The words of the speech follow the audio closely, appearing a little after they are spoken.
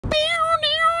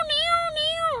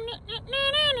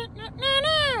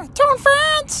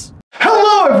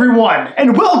everyone,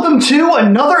 and welcome to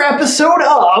another episode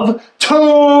of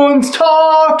Tone's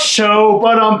Talk Show.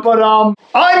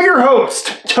 I'm your host,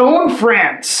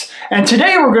 ToneFrance, and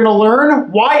today we're going to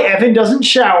learn why Evan doesn't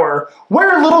shower,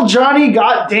 where little Johnny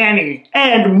got Danny,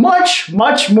 and much,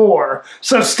 much more.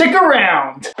 So stick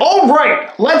around.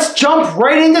 Alright, let's jump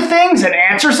right into things and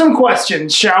answer some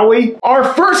questions, shall we? Our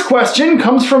first question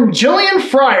comes from Jillian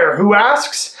Fryer, who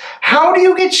asks, how do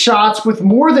you get shots with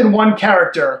more than one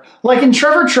character? Like in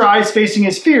Trevor Tries Facing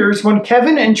His Fears when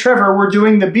Kevin and Trevor were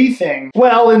doing the bee thing.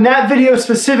 Well, in that video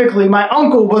specifically, my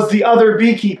uncle was the other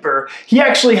beekeeper. He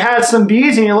actually had some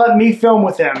bees and he let me film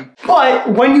with him.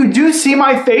 But when you do see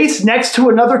my face next to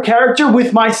another character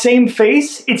with my same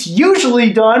face, it's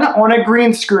usually done on a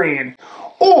green screen.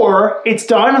 Or it's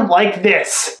done like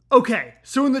this. Okay,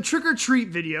 so in the trick or treat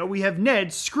video, we have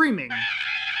Ned screaming.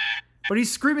 But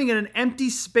he's screaming in an empty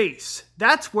space.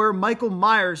 That's where Michael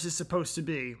Myers is supposed to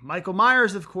be. Michael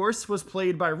Myers, of course, was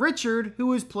played by Richard, who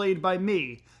was played by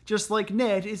me. Just like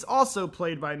Ned is also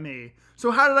played by me.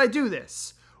 So how did I do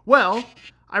this? Well,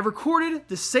 I recorded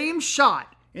the same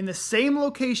shot in the same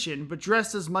location, but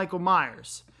dressed as Michael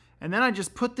Myers. And then I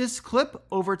just put this clip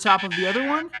over top of the other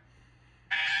one.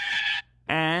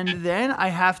 And then I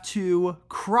have to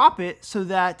crop it so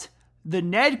that the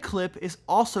Ned clip is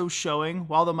also showing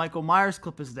while the Michael Myers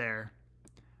clip is there.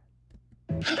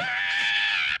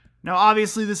 Now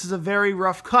obviously this is a very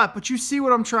rough cut, but you see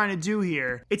what I'm trying to do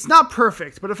here. It's not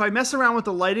perfect, but if I mess around with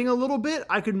the lighting a little bit,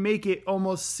 I could make it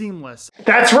almost seamless.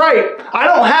 That's right! I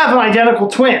don't have an identical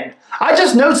twin. I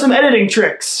just know some editing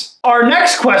tricks. Our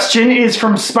next question is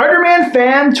from Spider-Man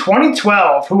Fan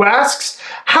 2012, who asks,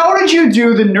 how did you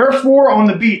do the Nerf war on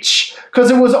the beach? Because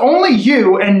it was only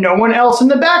you and no one else in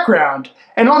the background.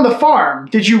 And on the farm,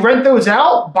 did you rent those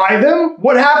out? Buy them?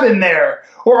 What happened there?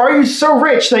 Or are you so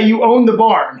rich that you own the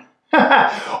barn?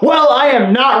 Well, I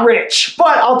am not rich,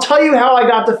 but I'll tell you how I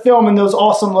got to film in those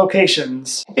awesome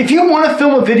locations. If you want to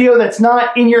film a video that's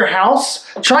not in your house,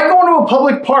 try going to a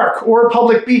public park or a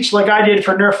public beach like I did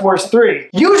for Nerf Wars 3.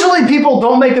 Usually people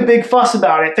don't make a big fuss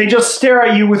about it, they just stare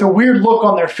at you with a weird look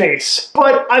on their face.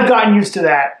 But I've gotten used to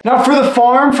that. Now for the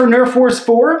farm for Nerf Wars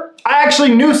 4, I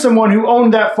actually knew someone who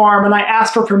owned that farm and I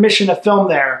asked for permission to film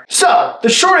there. So, the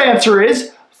short answer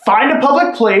is, find a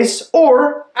public place,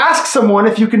 or ask someone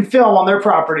if you can film on their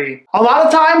property. A lot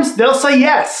of times, they'll say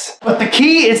yes, but the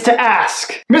key is to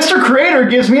ask. Mr. Creator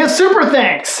gives me a super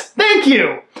thanks. Thank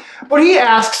you. But he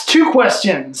asks two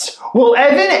questions. Will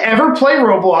Evan ever play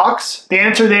Roblox? The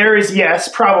answer there is yes,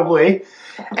 probably.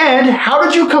 And how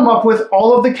did you come up with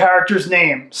all of the characters'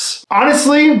 names?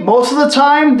 Honestly, most of the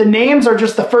time, the names are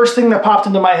just the first thing that popped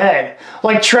into my head.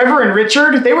 Like Trevor and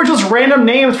Richard, they were just random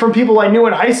names from people I knew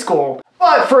in high school.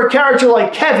 But for a character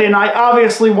like Kevin, I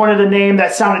obviously wanted a name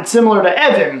that sounded similar to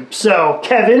Evan. So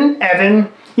Kevin,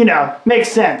 Evan, you know, makes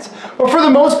sense. But for the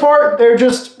most part, they're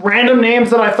just random names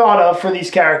that I thought of for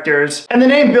these characters. And the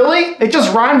name Billy, it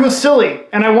just rhymed with silly.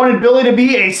 And I wanted Billy to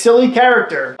be a silly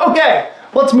character. Okay,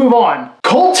 let's move on.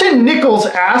 Colton Nichols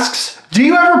asks, do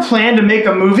you ever plan to make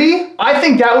a movie? I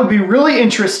think that would be really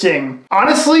interesting.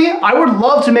 Honestly, I would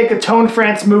love to make a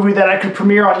ToneFrance movie that I could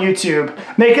premiere on YouTube.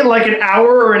 Make it like an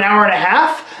hour or an hour and a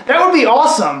half? That would be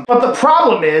awesome. But the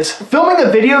problem is, filming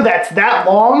a video that's that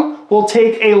long will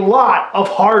take a lot of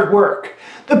hard work.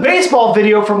 The baseball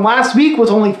video from last week was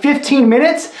only 15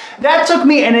 minutes. That took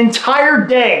me an entire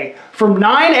day. From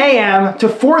 9 a.m. to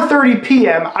 4:30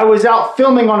 p.m. I was out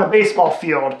filming on a baseball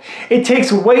field. It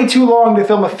takes way too long to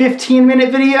film a 15-minute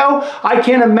video. I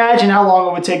can't imagine how long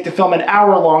it would take to film an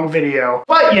hour-long video.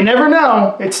 But you never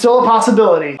know, it's still a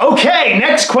possibility. Okay,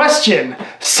 next question.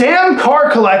 Sam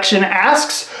Car Collection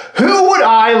asks, who would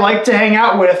I like to hang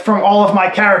out with from all of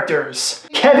my characters?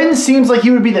 Kevin seems like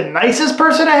he would be the nicest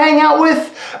person to hang out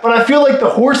with, but I feel like the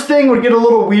horse thing would get a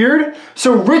little weird,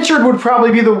 so Richard would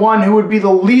probably be the one who would be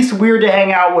the least weird to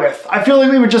hang out with. I feel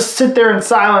like we would just sit there in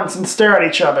silence and stare at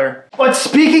each other. But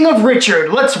speaking of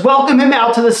Richard, let's welcome him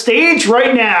out to the stage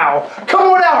right now.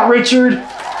 Come on out, Richard.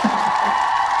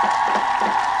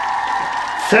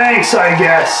 Thanks, I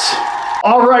guess.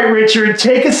 All right, Richard,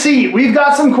 take a seat. We've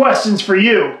got some questions for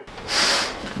you.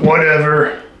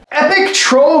 Whatever. Epic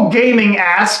Troll Gaming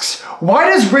asks, why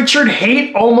does Richard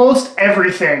hate almost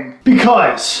everything?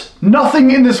 Because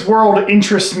nothing in this world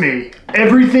interests me.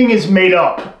 Everything is made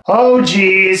up. Oh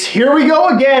geez, here we go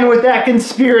again with that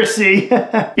conspiracy.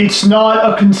 It's not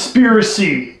a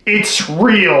conspiracy, it's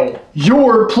real.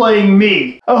 You're playing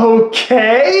me.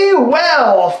 Okay,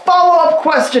 well, follow-up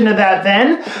question to that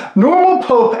then. Normal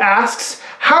Pope asks,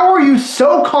 how are you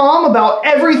so calm about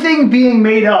everything being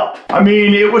made up? I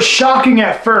mean, it was shocking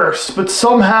at first, but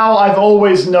somehow I've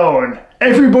always known.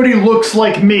 Everybody looks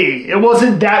like me. It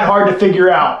wasn't that hard to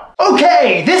figure out.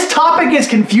 Okay, this topic is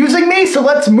confusing me, so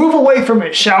let's move away from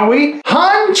it, shall we?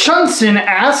 Han Chunson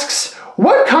asks,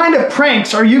 what kind of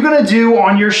pranks are you gonna do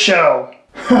on your show?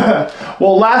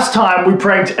 Well, last time we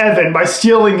pranked Evan by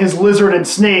stealing his lizard and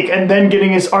snake and then getting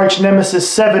his arch nemesis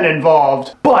 7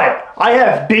 involved. But I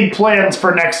have big plans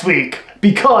for next week,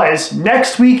 because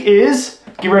next week is,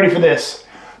 get ready for this,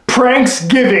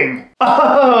 Pranksgiving.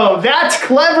 Oh, that's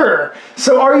clever.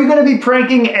 So are you gonna be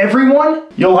pranking everyone?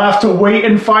 You'll have to wait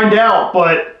and find out,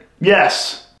 but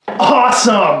yes.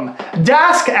 Awesome!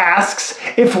 Dask asks,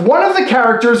 if one of the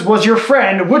characters was your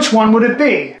friend, which one would it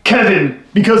be? Kevin,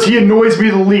 because he annoys me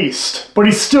the least, but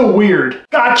he's still weird.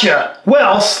 Gotcha.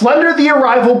 Well, Slender the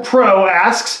Arrival Pro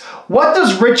asks, what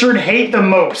does Richard hate the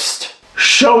most?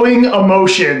 Showing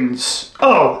emotions.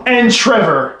 Oh, and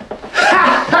Trevor.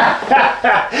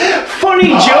 Funny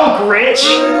joke, Rich.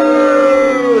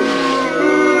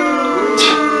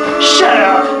 Shut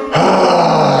up.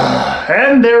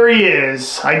 And there he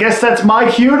is. I guess that's my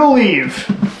cue to leave.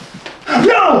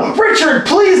 No! Richard,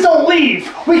 please don't leave!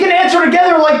 We can answer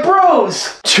together like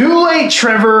bros! Too late,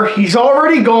 Trevor. He's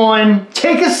already gone.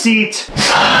 Take a seat.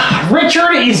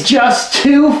 Richard is just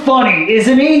too funny,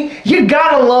 isn't he? You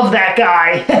gotta love that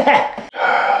guy.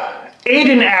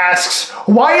 Aiden asks,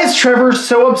 why is Trevor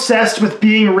so obsessed with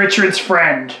being Richard's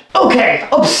friend? Okay,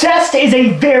 obsessed is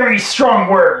a very strong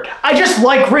word. I just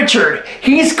like Richard.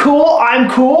 He's cool,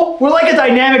 I'm cool. We're like a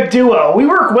dynamic duo. We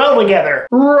work well together.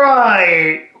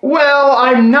 Right. Well,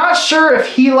 I'm not sure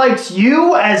if he likes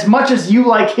you as much as you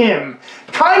like him.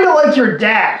 Kinda like your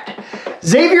dad.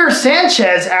 Xavier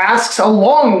Sanchez asks a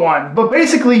long one, but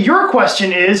basically your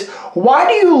question is, why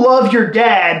do you love your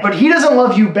dad, but he doesn't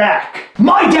love you back?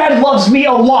 My dad loves me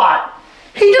a lot.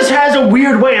 He just has a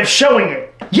weird way of showing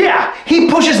it. Yeah, he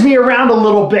pushes me around a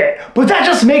little bit, but that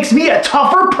just makes me a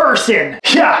tougher person.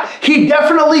 Yeah, he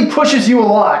definitely pushes you a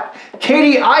lot.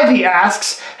 Katie Ivy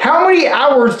asks, how many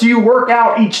hours do you work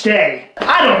out each day?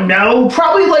 I don't know,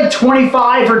 probably like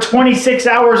 25 or 26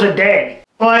 hours a day.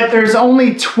 But there's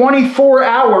only 24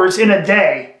 hours in a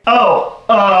day. Oh,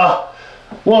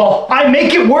 well, I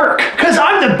make it work, cause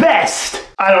I'm the best.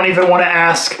 I don't even want to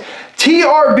ask.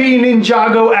 TRB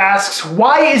Ninjago asks,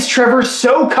 why is Trevor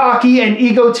so cocky and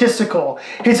egotistical?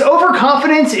 His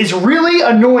overconfidence is really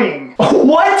annoying.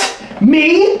 What?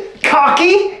 Me?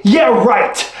 Cocky? Yeah,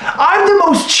 right. I'm the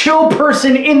most chill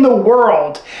person in the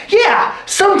world. Yeah,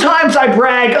 sometimes I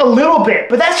brag a little bit,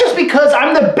 but that's just because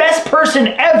I'm the best person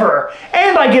ever,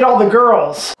 and I get all the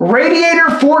girls. Radiator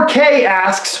 4K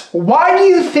asks, why do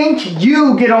you think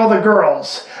you get all the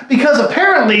girls? Because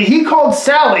apparently he called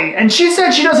Sally, and she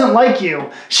said she doesn't like you.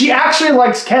 She actually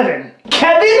likes Kevin.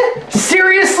 Kevin?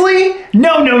 Seriously?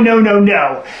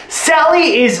 No.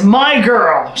 Sally is my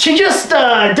girl. She just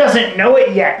doesn't know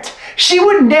it yet. She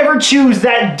would never choose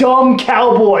that dumb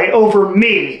cowboy over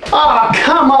me. Aw,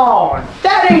 come on.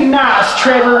 That ain't nice,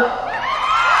 Trevor.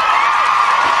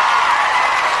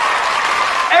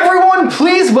 Everyone,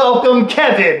 please welcome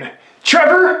Kevin.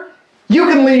 Trevor, you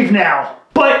can leave now.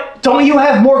 But don't you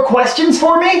have more questions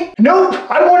for me? Nope,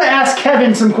 I want to ask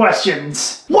Kevin some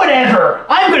questions. Whatever,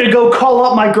 I'm gonna go call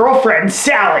up my girlfriend,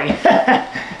 Sally.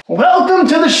 Welcome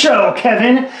to the show,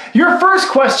 Kevin. Your first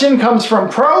question comes from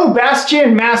Pro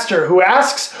Bastion Master, who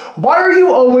asks, why are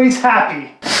you always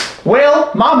happy?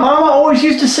 Well, my mama always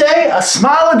used to say, a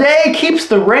smile a day keeps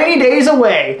the rainy days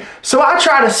away. So I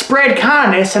try to spread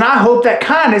kindness, and I hope that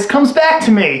kindness comes back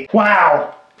to me.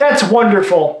 Wow. That's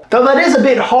wonderful. Though that is a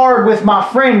bit hard with my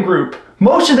friend group.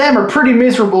 Most of them are pretty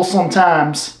miserable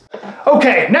sometimes.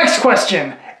 Okay, next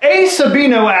question. A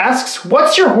Sabino asks,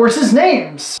 what's your horse's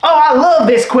names? Oh, I love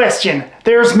this question.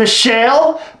 There's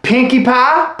Michelle, Pinkie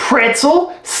Pie,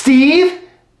 Pretzel, Steve,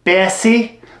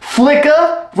 Bessie,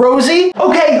 Flicka, Rosie.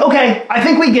 Okay, I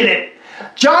think we get it.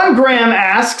 John Graham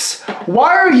asks,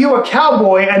 why are you a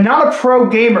cowboy and not a pro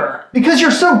gamer? Because you're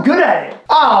so good at it.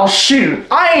 Oh shoot,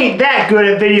 I ain't that good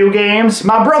at video games.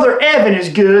 My brother Evan is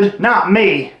good, not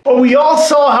me. But we all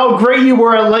saw how great you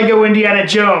were at Lego Indiana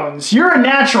Jones. You're a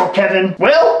natural, Kevin.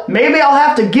 Well, maybe I'll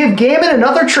have to give gaming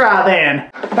another try then.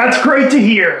 That's great to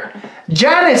hear.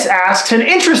 Janice asks an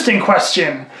interesting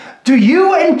question. Do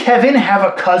you and Kevin have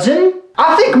a cousin?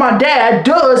 I think my dad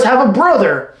does have a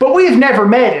brother, but we've never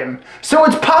met him. So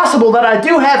it's possible that I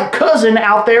do have a cousin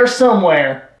out there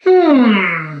somewhere.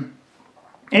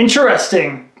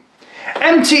 Interesting.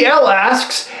 MTL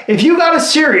asks, if you got a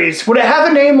series, would it have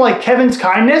a name like Kevin's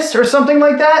Kindness or something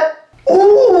like that?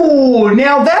 Ooh,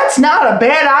 now that's not a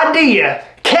bad idea.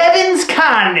 Kevin's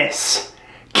Kindness.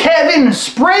 Kevin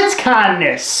spreads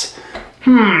kindness.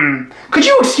 Could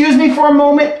you excuse me for a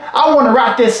moment? I want to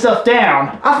write this stuff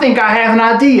down. I think I have an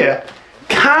idea.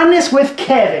 Kindness with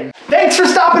Kevin. Thanks for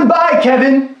stopping by,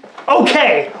 Kevin.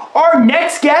 Okay, our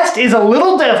next guest is a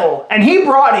little devil, and he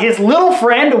brought his little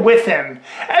friend with him.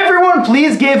 Everyone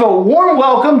please give a warm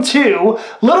welcome to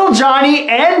Little Johnny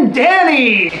and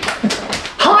Danny.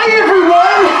 Hi,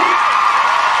 everyone!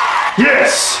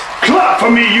 Yes, clap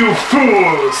for me, you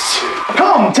fools!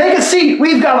 Come, take a seat.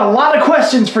 We've got a lot of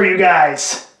questions for you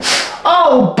guys.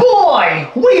 Oh boy,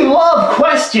 we love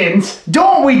questions,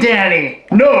 don't we, Danny?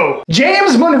 No.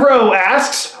 James Monroe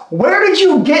asks, where did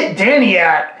you get Danny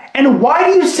at? And why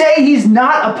do you say he's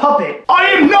not a puppet? I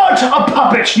am not a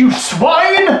puppet, you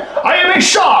swine! I am a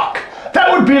shark!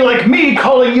 That would be like me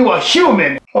calling you a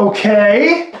human.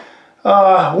 Okay.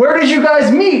 Where did you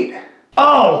guys meet?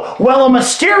 Oh, well, a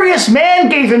mysterious man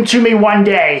gave him to me one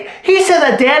day. He said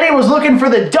that Danny was looking for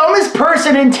the dumbest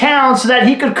person in town so that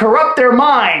he could corrupt their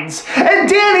minds. And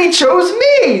Danny chose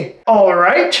me!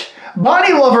 Alright.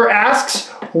 Bonnie Lover asks,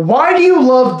 why do you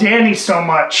love Danny so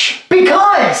much?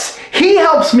 Because he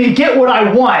helps me get what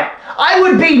I want. I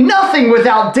would be nothing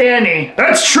without Danny.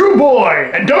 That's true,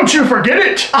 boy, and don't you forget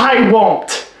it. I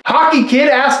won't. Hockey Kid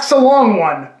asks a long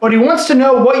one, but he wants to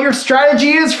know what your strategy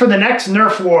is for the next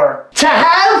Nerf war. To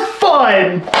have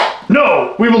fun!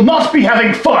 No, we will not be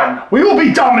having fun. We will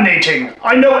be dominating.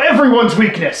 I know everyone's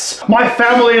weakness. My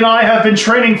family and I have been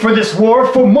training for this war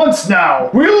for months now.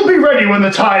 We'll be ready when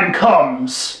the time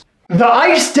comes. The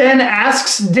Ice Den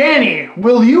asks Danny,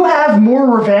 will you have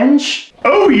more revenge?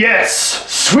 Oh yes,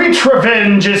 sweet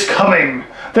revenge is coming.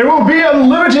 There will be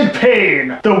unlimited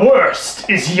pain. The worst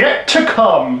is yet to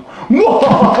come.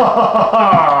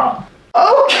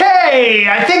 Okay,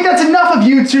 I think that's enough of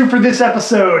you two for this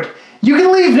episode. You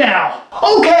can leave now.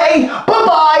 Okay,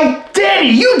 bye-bye.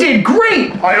 Danny, you did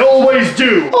great. I always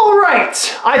do. All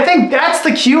right, I think that's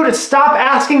the cue to stop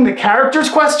asking the characters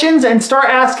questions and start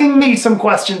asking me some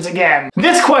questions again.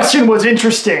 This question was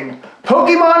interesting.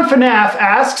 Pokemon FNAF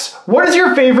asks, what is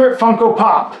your favorite Funko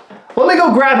Pop? Let me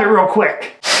go grab it real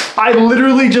quick. I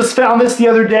literally just found this the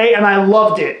other day and I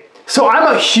loved it. So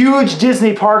I'm a huge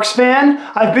Disney Parks fan.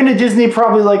 I've been to Disney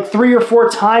probably like 3 or 4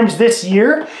 times this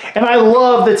year, and I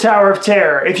love the Tower of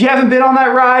Terror. If you haven't been on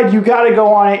that ride, you gotta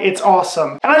go on it, it's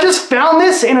awesome. And I just found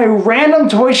this in a random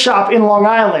toy shop in Long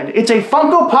Island. It's a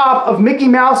Funko Pop of Mickey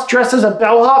Mouse dressed as a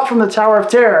bellhop from the Tower of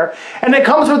Terror, and it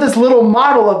comes with this little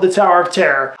model of the Tower of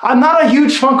Terror. I'm not a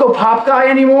huge Funko Pop guy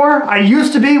anymore. I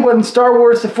used to be when Star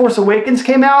Wars The Force Awakens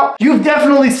came out. You've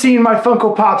definitely seen my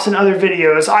Funko Pops in other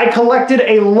videos. I collected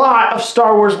a lot of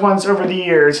Star Wars ones over the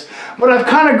years, but I've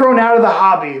kind of grown out of the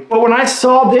hobby. But when I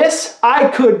saw this, I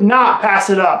could not pass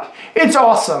it up. It's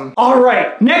awesome. All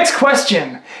right, next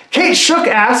question. Kate Shook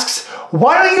asks,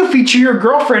 why don't you feature your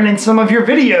girlfriend in some of your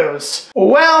videos?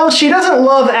 Well, she doesn't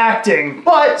love acting,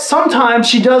 but sometimes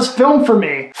she does film for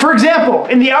me. For example,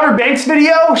 in the Outer Banks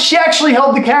video, she actually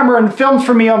held the camera and filmed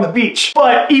for me on the beach.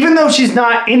 But even though she's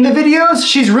not in the videos,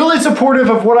 she's really supportive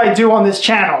of what I do on this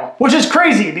channel, which is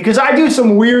crazy because I do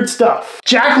some weird stuff.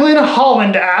 Jacqueline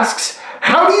Holland asks,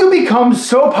 how do you become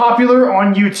so popular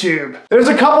on YouTube? There's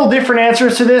a couple different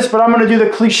answers to this, but I'm gonna do the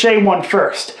cliche one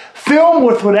first. Film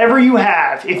with whatever you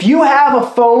have. If you have a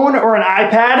phone or an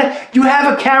iPad, you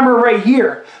have a camera right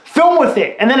here. Film with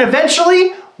it, and then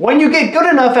eventually, when you get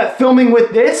good enough at filming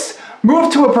with this,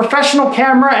 move to a professional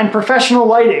camera and professional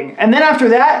lighting. And then after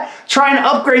that, try and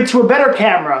upgrade to a better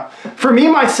camera. For me,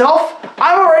 myself,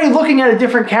 I'm already looking at a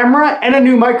different camera and a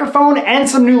new microphone and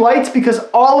some new lights because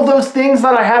all of those things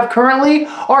that I have currently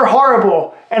are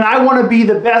horrible. And I want to be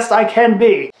the best I can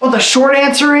be. Well, the short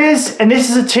answer is, and this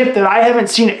is a tip that I haven't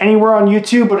seen anywhere on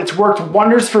YouTube, but it's worked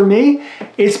wonders for me,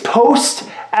 is post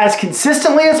as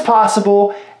consistently as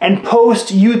possible and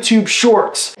post YouTube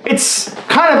shorts. It's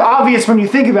kind of obvious when you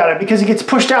think about it because it gets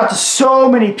pushed out to so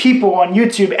many people on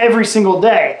YouTube every single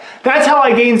day. That's how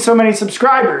I gained so many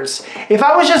subscribers. If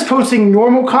I was just posting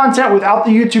normal content without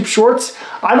the YouTube shorts,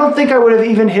 I don't think I would have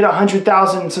even hit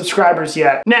 100,000 subscribers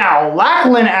yet. Now,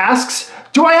 Lachlan asks,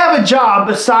 do I have a job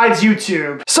besides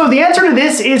YouTube? So the answer to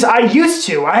this is I used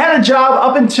to. I had a job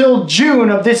up until June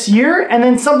of this year, and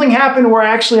then something happened where I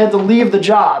actually had to leave the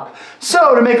job.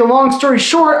 So to make a long story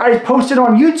short, I posted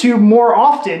on YouTube more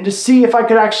often to see if I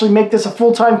could actually make this a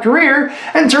full-time career,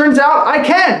 and turns out I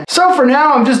can. So for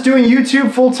now, I'm just doing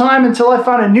YouTube full-time until I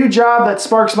find a new job that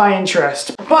sparks my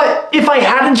interest. But if I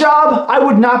had a job, I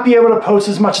would not be able to post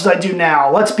as much as I do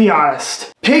now, let's be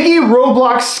honest. Piggy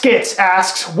Roblox Skits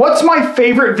asks, what's my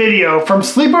favorite video from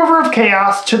Sleepover of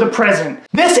Chaos to the present?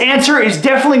 This answer is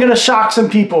definitely gonna shock some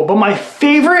people, but my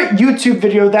favorite YouTube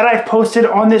video that I've posted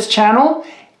on this channel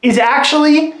is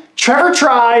actually Trevor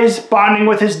tries bonding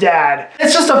with his dad.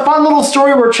 It's just a fun little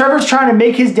story where Trevor's trying to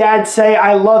make his dad say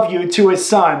I love you to his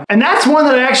son. And that's one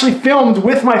that I actually filmed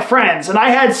with my friends, and I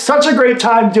had such a great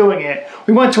time doing it.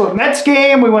 We went to a Mets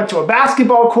game, we went to a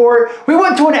basketball court, we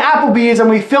went to an Applebee's,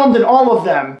 and we filmed in all of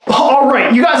them. All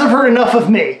right, you guys have heard enough of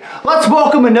me. Let's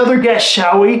welcome another guest,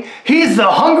 shall we? He's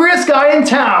the hungriest guy in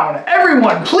town.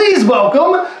 Everyone, please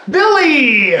welcome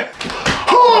Billy.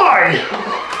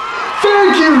 Hi!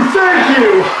 Thank you!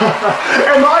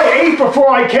 And I ate before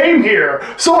I came here,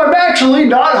 so I'm actually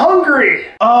not hungry.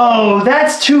 Oh,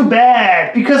 that's too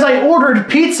bad, because I ordered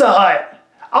Pizza Hut.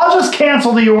 I'll just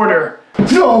cancel the order.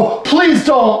 No, please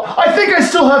don't. I think I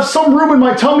still have some room in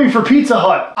my tummy for Pizza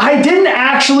Hut. I didn't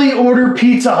actually order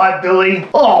Pizza Hut, Billy.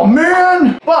 Oh,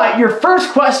 man. But your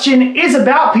first question is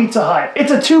about Pizza Hut.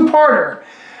 It's a two-parter.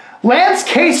 Lance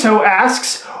Queso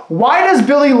asks, why does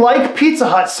Billy like Pizza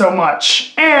Hut so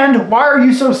much? And why are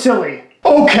you so silly?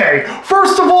 Okay,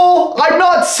 first of all, I'm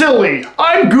not silly.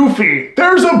 I'm goofy.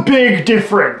 There's a big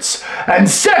difference. And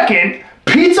second,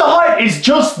 Pizza Hut is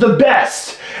just the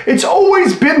best. It's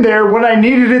always been there when I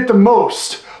needed it the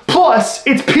most. Plus,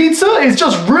 its pizza is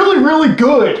just really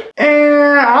good.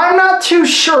 I'm not too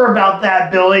sure about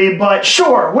that, Billy, but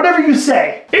sure, whatever you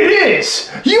say. It is!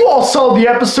 You all saw the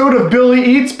episode of Billy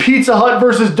Eats Pizza Hut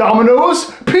versus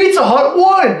Domino's. Pizza Hut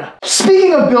won!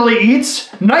 Speaking of Billy Eats,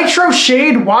 Nitro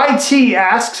Shade YT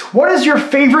asks, what is your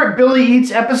favorite Billy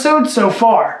Eats episode so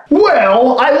far?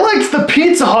 Well, I liked the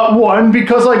Pizza Hut one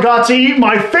because I got to eat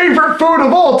my favorite food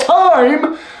of all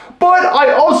time. But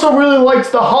I also really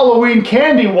liked the Halloween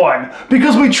candy one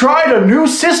because we tried a new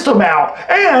system out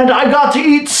and I got to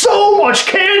eat so much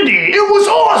candy. It was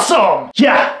awesome.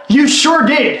 Yeah, you sure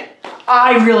did.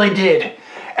 I really did.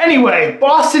 Anyway,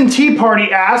 Boston Tea Party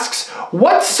asks,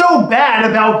 what's so bad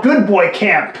about Good Boy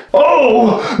Camp?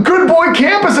 Oh, Good Boy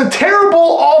Camp is a terrible,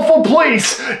 awful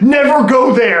place. Never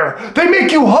go there. They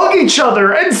make you hug each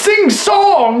other and sing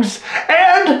songs.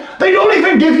 And they don't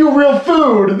even give you real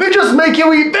food. They just make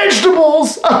you eat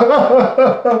vegetables.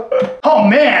 Oh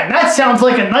man, that sounds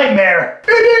like a nightmare.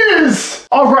 It is.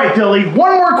 All right, Billy,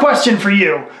 one more question for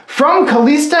you. From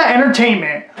Callista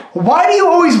Entertainment. Why do you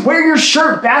always wear your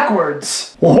shirt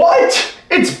backwards? What?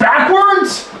 It's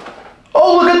backwards?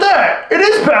 Oh, look at that. It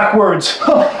is backwards.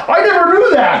 I never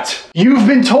knew that. You've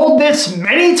been told this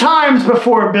many times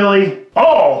before, Billy.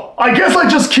 Oh, I guess I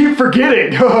just keep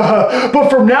forgetting. But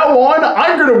from now on,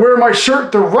 I'm going to wear my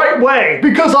shirt the right way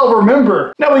because I'll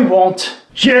remember. No, he won't.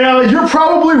 Yeah, you're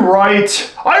probably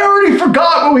right. I already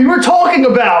forgot what we were talking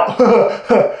about.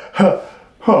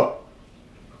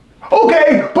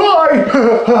 Okay, bye!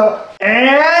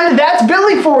 And that's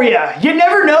Billy for you. You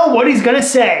never know what he's gonna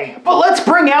say. But let's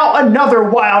bring out another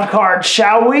wild card,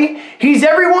 shall we? He's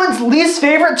everyone's least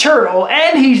favorite turtle,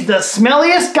 and he's the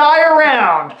smelliest guy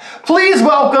around. Please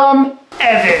welcome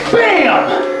Evan.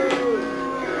 Bam!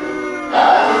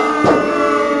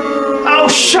 Oh,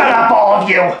 shut up, all of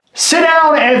you. Sit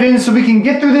down, Evan, so we can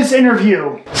get through this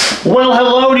interview. Well,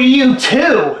 hello to you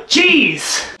too.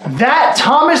 Jeez. That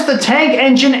Thomas the Tank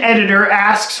Engine editor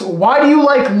asks, why do you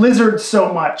like lizards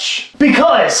so much?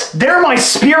 Because they're my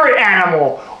spirit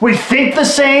animal. We think the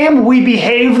same, we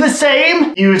behave the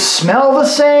same, you smell the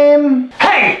same.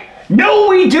 Hey, no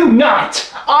we do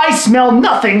not. I smell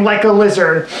nothing like a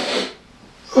lizard.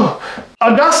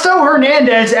 Augusto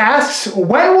Hernandez asks,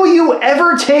 when will you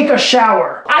ever take a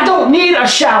shower? I don't need a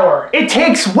shower. It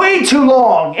takes way too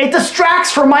long. It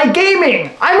distracts from my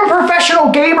gaming. I'm a professional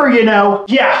gamer, you know.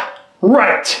 Yeah,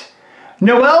 right.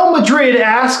 Noel Madrid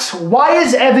asks, why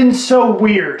is Evan so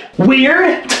weird?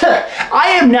 Weird?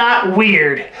 I am not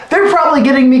weird. They're probably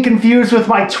getting me confused with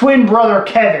my twin brother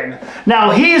Kevin.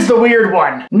 Now he's the weird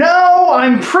one. No,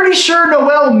 I'm pretty sure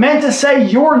Noel meant to say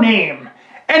your name.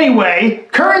 Anyway,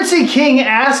 Currency King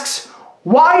asks,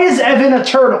 why is Evan a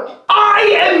turtle?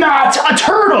 I am not a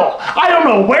turtle! I don't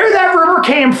know where that rumor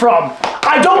came from.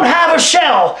 I don't have a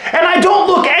shell, and I don't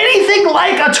look anything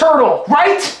like a turtle,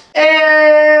 right?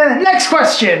 And next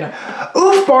question.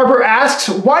 Oof Barber asks,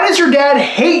 why does your dad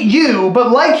hate you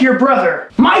but like your brother?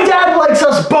 My dad likes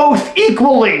us both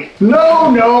equally.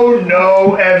 No,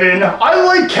 Evan. I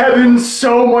like Kevin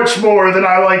so much more than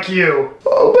I like you.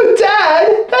 Oh, but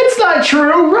Dad, that's not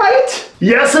true, right?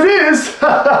 Yes, it is.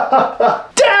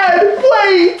 Dad,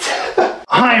 wait!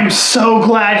 I'm so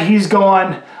glad he's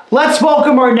gone. Let's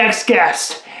welcome our next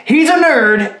guest. He's a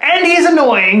nerd and he's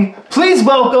annoying. Please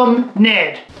welcome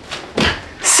Ned.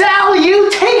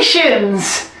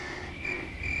 Salutations!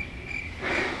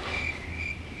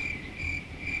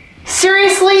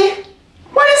 Seriously?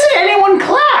 Why doesn't anyone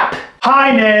clap?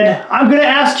 Hi, Ned. I'm gonna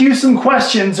ask you some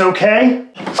questions, okay?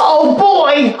 Oh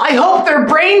boy, I hope they're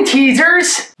brain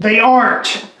teasers. They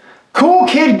aren't. Cool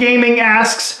Kid Gaming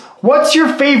asks, what's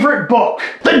your favorite book?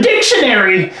 The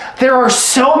dictionary! There are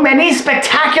so many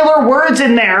spectacular words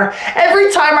in there.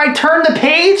 Every time I turn the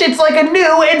page, it's like a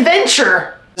new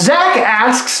adventure. Zach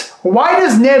asks, why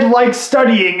does Ned like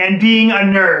studying and being a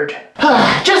nerd?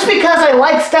 Just because I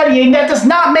like studying, that does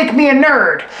not make me a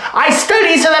nerd. I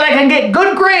study so that I can get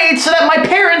good grades so that my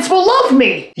parents will love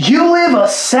me. You live a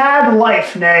sad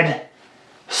life, Ned.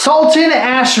 Sultan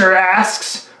Asher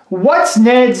asks, what's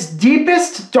Ned's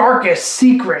deepest, darkest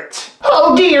secret?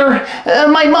 Oh dear,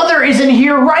 my mother isn't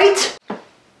here, right?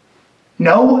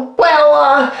 No?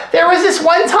 Well, there was this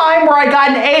one time where I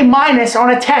got an A- on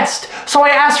a test, so I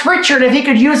asked Richard if he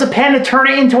could use a pen to turn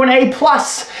it into an A+.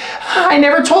 I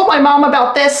never told my mom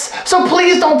about this, so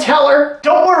please don't tell her.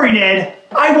 Don't worry, Ned.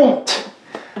 I won't.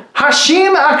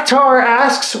 Hashim Akhtar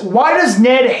asks, why does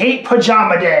Ned hate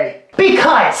Pajama Day?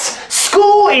 Because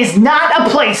school is not a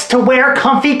place to wear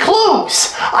comfy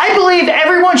clothes. I believe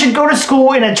everyone should go to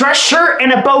school in a dress shirt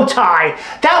and a bow tie.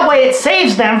 That way it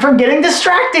saves them from getting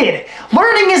distracted.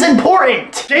 Learning is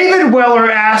important. David Weller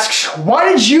asks,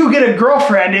 why did you get a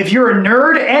girlfriend if you're a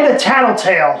nerd and a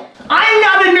tattletale? I'm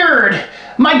not a nerd.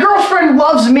 My girlfriend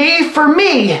loves me for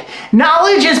me.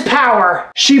 Knowledge is power.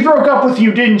 She broke up with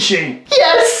you, didn't she?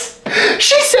 Yes.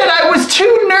 She said I was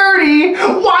too nerdy.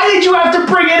 Why did you have to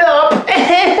bring it up?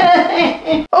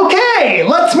 Okay,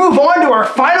 let's move on to our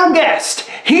final guest.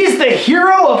 He's the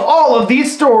hero of all of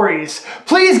these stories.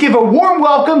 Please give a warm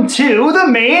welcome to the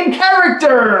main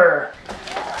character.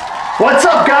 What's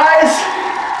up, guys?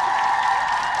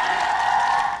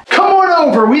 Come on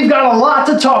over, we've got a lot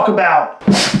to talk about.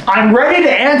 I'm ready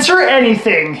to answer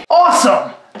anything.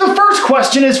 Awesome. The first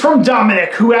question is from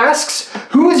Dominic, who asks,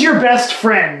 who's your best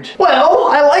friend? Well,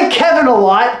 I like Kevin a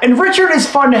lot, and Richard is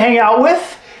fun to hang out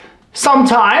with.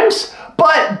 Sometimes.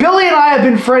 But Billy and I have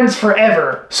been friends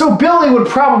forever, so Billy would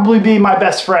probably be my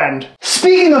best friend.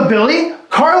 Speaking of Billy,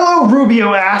 Carlo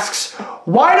Rubio asks,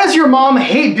 why does your mom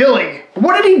hate Billy?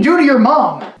 What did he do to your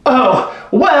mom? Oh,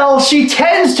 well, she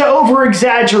tends to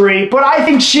over-exaggerate, but I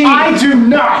think I do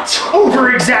not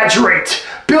over-exaggerate.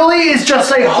 Billy is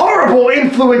just a horrible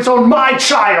influence on my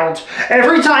child.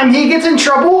 Every time he gets in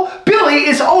trouble, Billy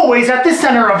is always at the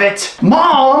center of it.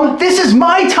 Mom, this is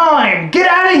my time. Get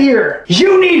out of here.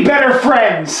 You need better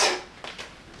friends.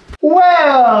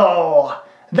 Well,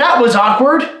 that was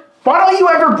awkward. Why don't you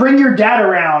ever bring your dad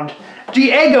around?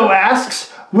 Diego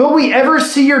asks, will we ever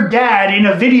see your dad in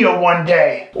a video one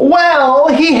day? Well,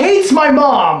 he hates my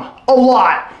mom a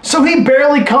lot, so he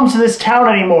barely comes to this town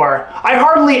anymore. I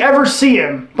hardly ever see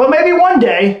him, but maybe one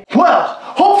day. Well,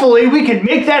 hopefully we can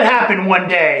make that happen one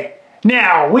day.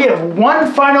 Now, we have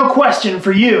one final question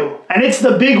for you, and it's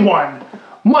the big one.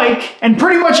 Mike, and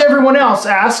pretty much everyone else,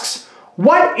 asks,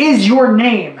 what is your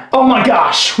name? Oh my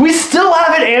gosh, we still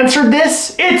haven't answered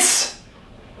this.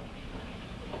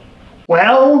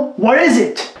 Well, what is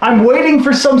it? I'm waiting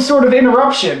for some sort of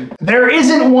interruption. There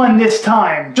isn't one this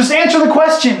time. Just answer the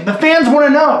question. The fans want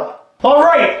to know. All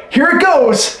right, here it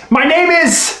goes. My name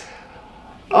is...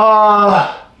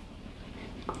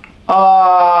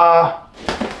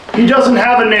 He doesn't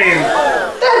have a name.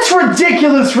 That's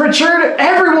ridiculous, Richard.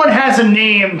 Everyone has a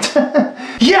name.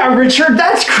 Yeah, Richard,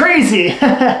 that's crazy.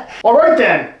 All right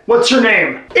then, what's your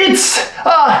name? It's,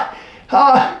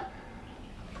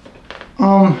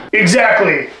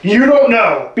 Exactly. You don't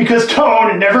know, because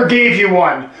Tone never gave you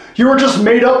one. You were just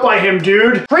made up by him,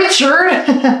 dude. Richard?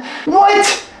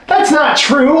 What? That's not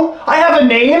true. I have a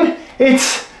name.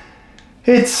 It's...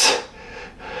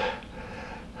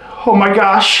 Oh my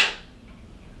gosh.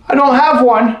 I don't have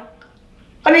one.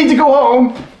 I need to go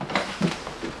home.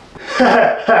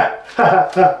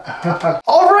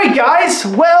 Alright guys,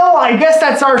 well, I guess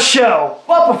that's our show.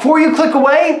 But before you click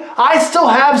away, I still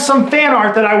have some fan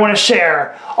art that I want to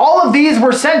share. All of these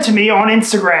were sent to me on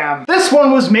Instagram. This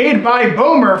one was made by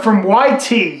Bomer from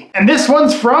YT. And this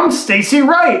one's from Stacy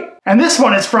Wright. And this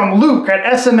one is from Luke at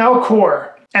SML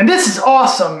Core. And this is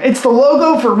awesome. It's the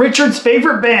logo for Richard's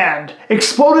favorite band,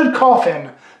 Exploded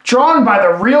Coffin, drawn by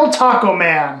the real Taco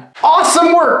Man.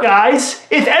 Awesome work, guys!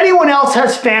 If anyone else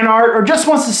has fan art or just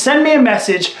wants to send me a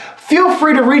message, feel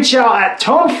free to reach out at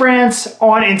ToneFrance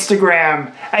on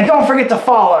Instagram. And don't forget to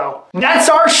follow. That's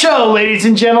our show, ladies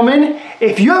and gentlemen.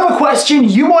 If you have a question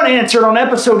you want answered on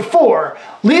episode 4,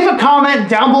 leave a comment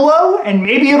down below and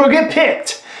maybe it'll get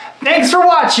picked. Thanks for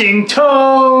watching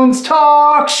Tone's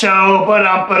Talk Show.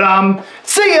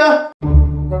 See ya!